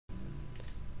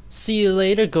See you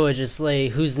later, gorgeous lady,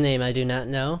 whose name I do not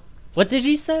know. What did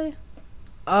you say?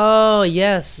 Oh,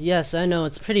 yes, I know,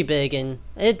 it's pretty big, and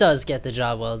it does get the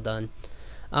job well done.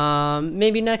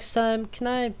 Maybe next time, can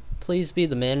I please be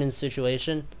the man in the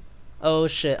situation? Oh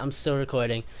shit, I'm still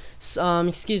recording.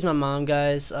 Excuse my mom,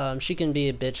 guys. She can be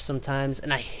a bitch sometimes,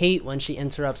 and I hate when she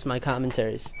interrupts my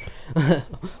commentaries.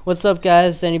 What's up,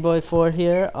 guys? Dannyboy4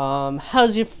 here.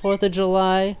 How's your 4th of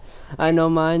July? I know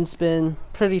mine's been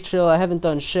pretty chill. I haven't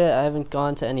done shit. I haven't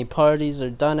gone to any parties or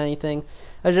done anything.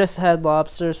 I just had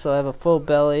lobster, so I have a full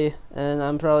belly, and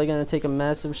I'm probably gonna take a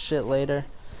massive shit later.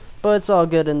 But it's all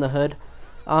good in the hood.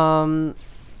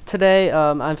 Today,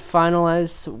 I've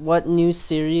finalized what new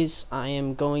series I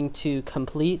am going to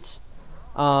complete.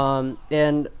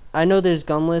 And I know there's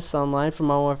gun lists online for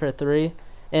Modern Warfare 3.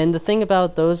 And the thing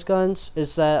about those guns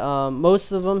is that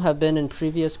most of them have been in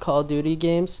previous Call of Duty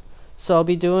games. So I'll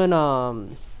be doing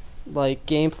like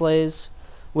gameplays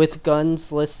with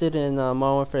guns listed in Modern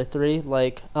Warfare 3.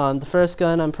 Like the first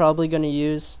gun I'm probably going to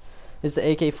use is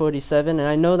the AK-47. And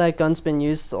I know that gun's been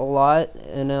used a lot.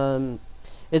 And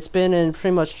it's been in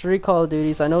pretty much 3 Call of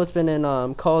Duties. I know it's been in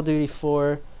Call of Duty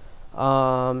 4.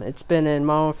 It's been in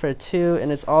Modern Warfare 2,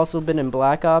 and it's also been in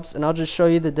Black Ops. And I'll just show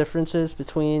you the differences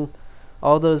between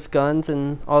all those guns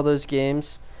and all those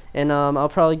games. And I'll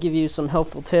probably give you some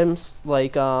helpful tips,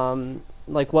 like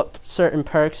what certain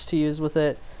perks to use with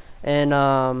it, and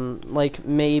like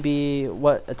maybe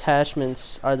what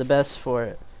attachments are the best for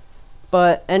it.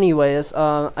 But anyways,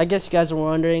 I guess you guys are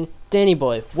wondering, Danny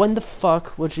boy, when the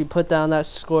fuck would you put down that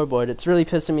scoreboard? It's really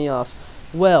pissing me off.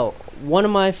 Well, one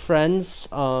of my friends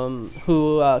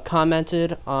who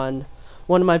commented on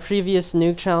one of my previous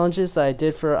nuke challenges that I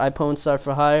did for iPhone Star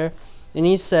for Hire, and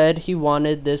he said he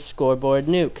wanted this scoreboard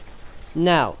nuke.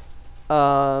 Now,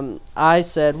 I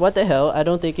said, what the hell, I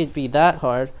don't think it'd be that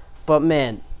hard, but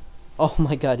man, oh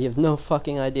my god, you have no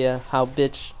fucking idea how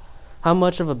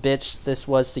much of a bitch this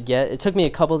was to get. It took me a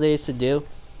couple days to do.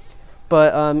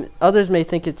 But others may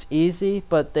think it's easy,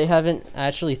 but they haven't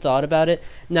actually thought about it.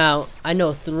 Now, I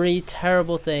know 3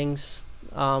 terrible things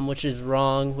which is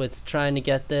wrong with trying to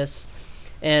get this.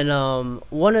 And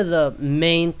one of the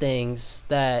main things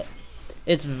that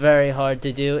it's very hard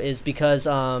to do is because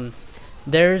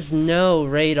there's no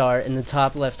radar in the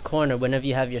top left corner whenever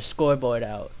you have your scoreboard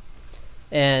out.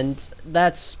 And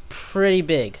that's pretty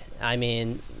big. I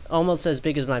mean, almost as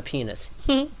big as my penis.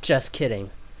 Just kidding.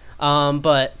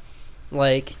 But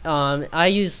like I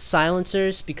use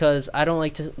silencers because I don't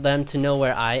like them to know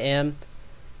where I am.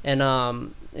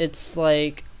 And it's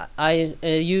like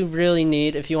you really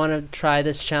need, if you want to try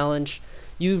this challenge,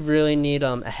 you really need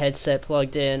a headset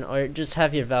plugged in, or just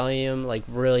have your volume like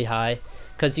really high,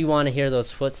 because you want to hear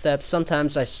those footsteps.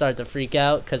 Sometimes I start to freak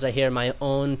out because I hear my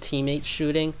own teammates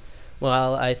shooting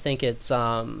while I think it's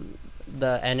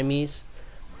the enemies.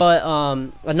 But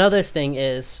another thing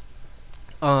is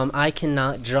I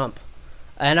cannot jump.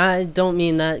 And I don't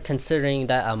mean that considering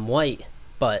that I'm white,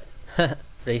 but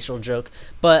racial joke.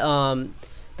 But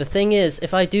the thing is,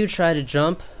 if I do try to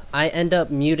jump, I end up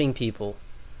muting people.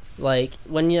 Like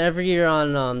whenever you're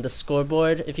on the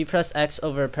scoreboard, if you press X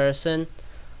over a person,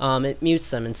 it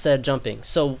mutes them instead of jumping.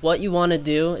 So what you want to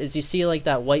do is, you see like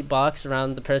that white box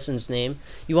around the person's name,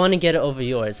 you want to get it over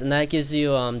yours, and that gives you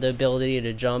the ability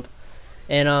to jump.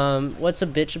 And what's a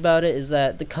bitch about it is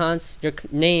that your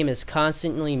name is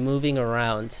constantly moving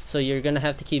around, so you're gonna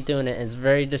have to keep doing it, and it's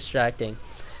very distracting.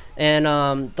 And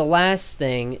the last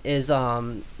thing is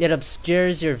it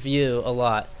obscures your view a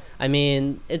lot. I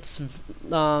mean, it's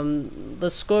the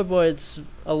scoreboard's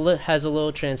has a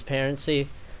little transparency,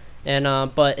 and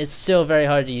but it's still very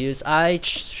hard to use. I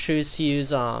choose to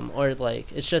use or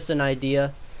like, it's just an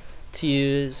idea to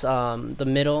use the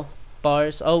middle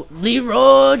bars. Oh,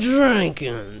 Leroy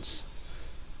Jenkins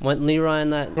went Leroy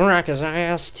in that rack his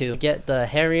ass to get the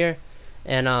Harrier.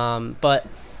 And but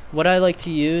what I like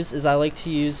to use is, I like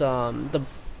to use the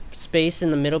space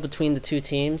in the middle between the 2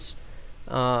 teams,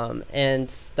 and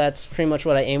that's pretty much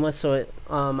what I aim with. So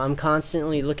I'm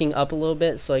constantly looking up a little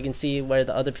bit so I can see where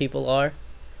the other people are.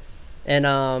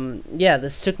 And yeah,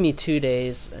 this took me 2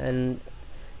 days, and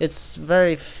it's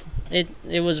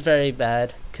it was very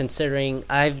bad, considering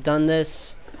I've done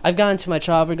this. I've gotten to my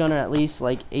chopper gunner at least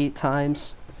like 8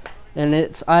 times, and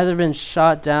it's either been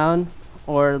shot down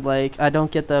or like I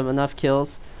don't get them enough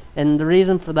kills. And the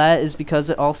reason for that is because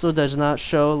it also does not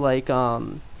show like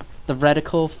the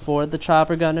reticle for the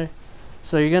chopper gunner.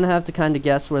 So you're gonna have to kind of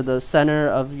guess where the center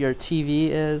of your TV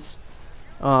is,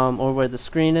 or where the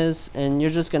screen is, and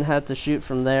you're just gonna have to shoot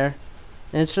from there.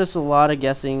 And it's just a lot of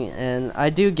guessing, and I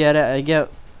do get it. I get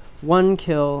 1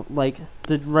 kill, like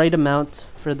the right amount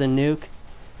for the nuke,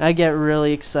 I get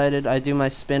really excited. I do my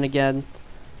spin again.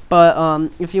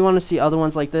 But if you want to see other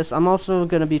ones like this, I'm also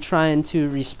going to be trying to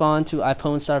respond to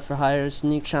iPwnstar for Hire's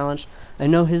nuke challenge. I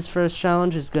know his first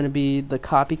challenge is going to be the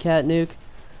copycat nuke,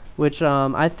 which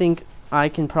I think I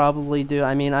can probably do.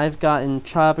 I mean, I've gotten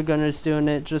chopper gunners doing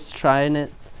it, just trying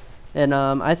it. And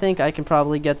I think I can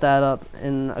probably get that up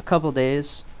in a couple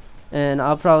days. And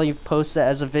I'll probably post that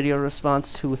as a video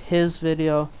response to his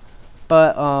video.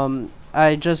 But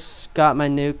I just got my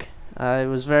nuke. I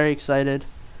was very excited.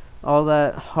 All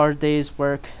that hard day's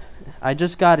work. I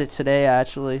just got it today,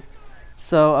 actually.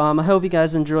 So I hope you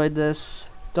guys enjoyed this.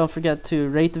 Don't forget to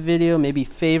rate the video, maybe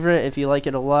favorite if you like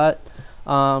it a lot.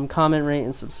 Comment, rate,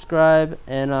 and subscribe.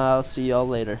 And I'll see y'all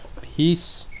later.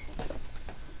 Peace.